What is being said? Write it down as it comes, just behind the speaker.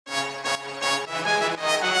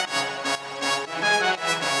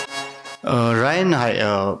Ryan, hi.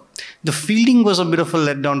 The fielding was a bit of a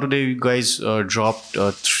letdown today. You guys dropped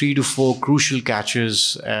 3 to 4 crucial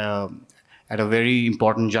catches at a very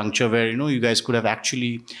important juncture where you guys could have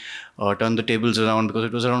actually turned the tables around, because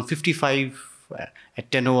it was around 55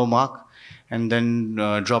 at 10 over mark, and then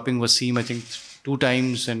dropping Wasim, I think, 2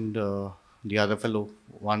 times, and the other fellow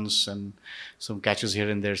once, and some catches here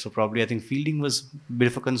and there. So probably I think fielding was a bit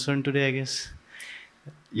of a concern today, I guess.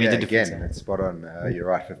 Yeah, Made the difference. again, it's spot on. You're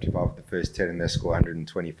right, 55 of the first 10, and they score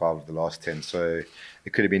 125 of the last 10. So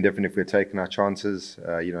it could have been different if we'd taken our chances.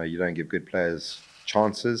 You don't give good players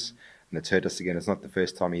chances, and it's hurt us again. It's not the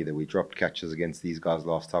first time either. We dropped catches against these guys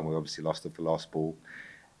last time. We obviously lost off the last ball.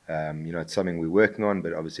 It's something we're working on,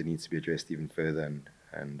 but obviously it needs to be addressed even further.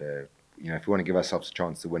 And if we want to give ourselves a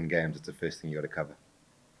chance to win games, it's the first thing you got to cover.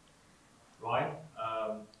 Ryan,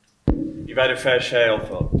 you've had a fair share of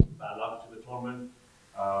bad luck to the tournament.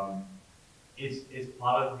 Is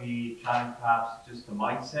part of the challenge perhaps just the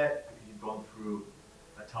mindset, because you've gone through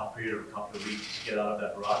a tough period of a couple of weeks to get out of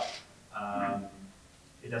that rut?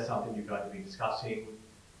 Is that something you guys have been discussing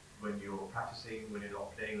when you're practicing, when you're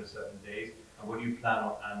not playing on certain days? And what do you plan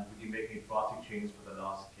on, and would you make any drastic changes for the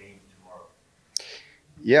last game tomorrow?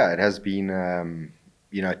 Yeah, it has been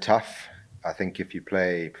tough. I think if you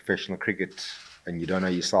play professional cricket and you don't know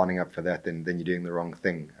you're signing up for that, then you're doing the wrong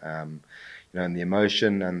thing. And the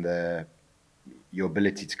emotion and your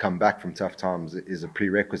ability to come back from tough times is a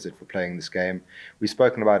prerequisite for playing this game. We've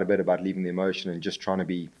spoken a bit about leaving the emotion and just trying to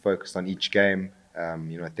be focused on each game.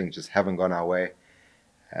 Things just haven't gone our way.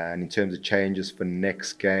 And in terms of changes for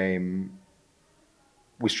next game,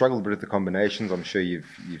 we struggled a bit with the combinations. I'm sure you've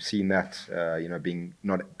seen that.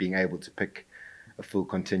 Not being able to pick a full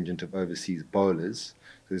contingent of overseas bowlers.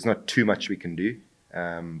 So there's not too much we can do.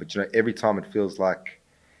 But every time it feels like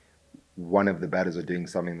one of the batters are doing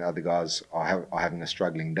something, the other guys are having a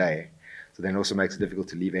struggling day. So then it also makes it difficult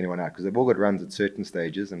to leave anyone out, because they've all got runs at certain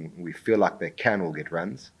stages, and we feel like they can all get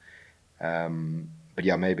runs. But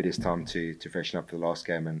yeah, maybe it is time to freshen up for the last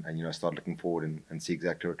game and start looking forward and see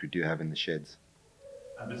exactly what we do have in the sheds.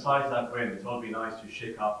 And besides that win, it's all be nice to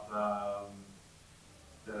shake up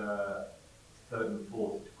the third and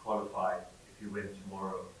fourth to qualify. If you win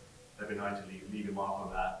tomorrow, that'd be nice to leave your mark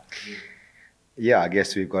on that. Yeah, I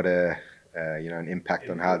guess we've got an impact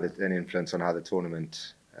on an influence on how the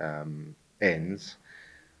tournament ends.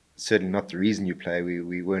 Certainly not the reason you play.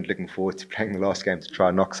 We weren't looking forward to playing the last game to try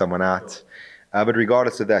and knock someone out. But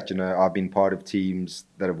regardless of that, I've been part of teams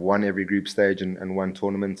that have won every group stage and won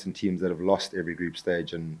tournaments, and teams that have lost every group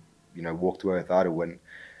stage and walked away without a win.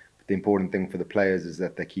 But the important thing for the players is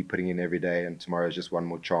that they keep putting in every day, and tomorrow is just one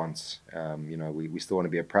more chance. We still want to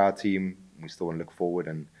be a proud team. We still want to look forward,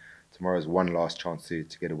 and tomorrow's one last chance to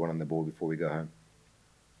get a one on the board before we go home.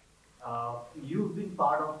 You've been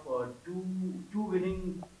part of two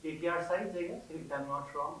winning KKR sides, I guess, if I'm not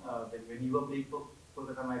wrong, when you were playing for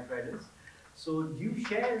Kolkata Knight Riders. So do you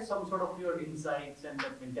share some sort of your insights and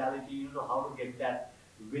that mentality, how to get that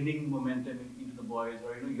winning momentum into the boys,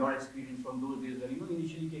 or your experience from those days when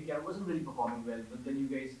initially KKR wasn't really performing well, but then you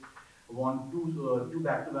guys won two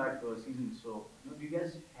back-to-back seasons. So do you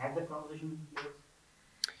guys have that conversation with players?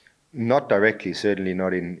 Not directly, certainly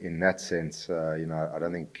not in that sense. I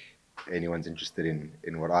don't think anyone's interested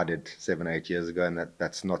in what I did 7 or 8 years ago, and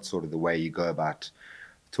that's not sort of the way you go about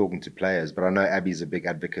talking to players. But I know Abby's a big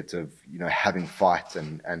advocate of having fight,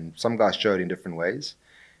 and some guys show it in different ways.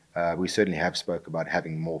 We certainly have spoke about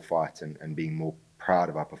having more fight and being more proud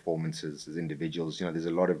of our performances as individuals. There's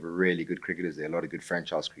a lot of really good cricketers there, a lot of good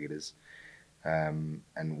franchise cricketers, and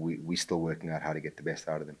we're still working out how to get the best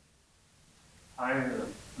out of them.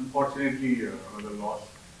 Unfortunately, another loss.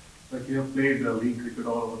 Like, you have played league cricket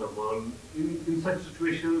all over the world. In such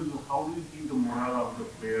situations, how do you see the morale of the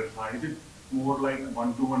players? Is it more like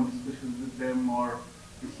one-to-one discussions with them, or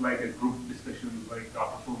it's like a group discussion, like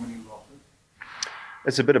after so many losses?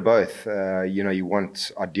 It's a bit of both.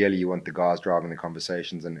 Ideally you want the guys driving the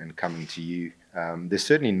conversations and coming to you. There's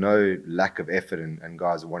certainly no lack of effort and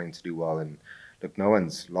guys are wanting to do well. And look, no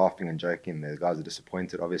one's laughing and joking. The guys are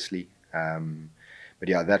disappointed, obviously. But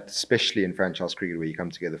yeah, that especially in franchise cricket, where you come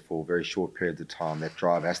together for very short periods of time, that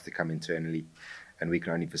drive has to come internally, and we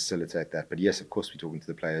can only facilitate that. But yes, of course, we're talking to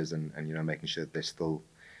the players and making sure that they're still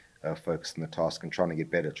focused on the task and trying to get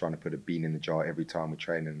better, trying to put a bean in the jar every time we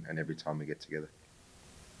train and every time we get together.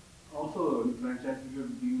 Also, in franchise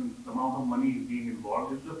cricket, the amount of money being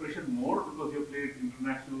involved, is the pressure more because you played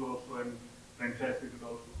international also and franchise cricket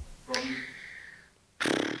also? Probably.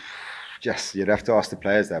 Yes, you'd have to ask the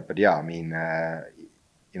players that. But yeah, I mean,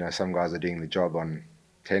 some guys are doing the job on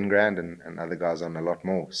 10 grand and other guys on a lot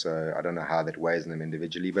more. So I don't know how that weighs in them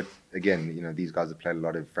individually. But again, these guys have played a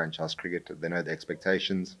lot of franchise cricket. They know the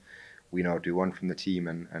expectations. We know what we want from the team,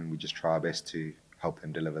 and we just try our best to help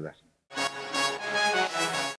them deliver that.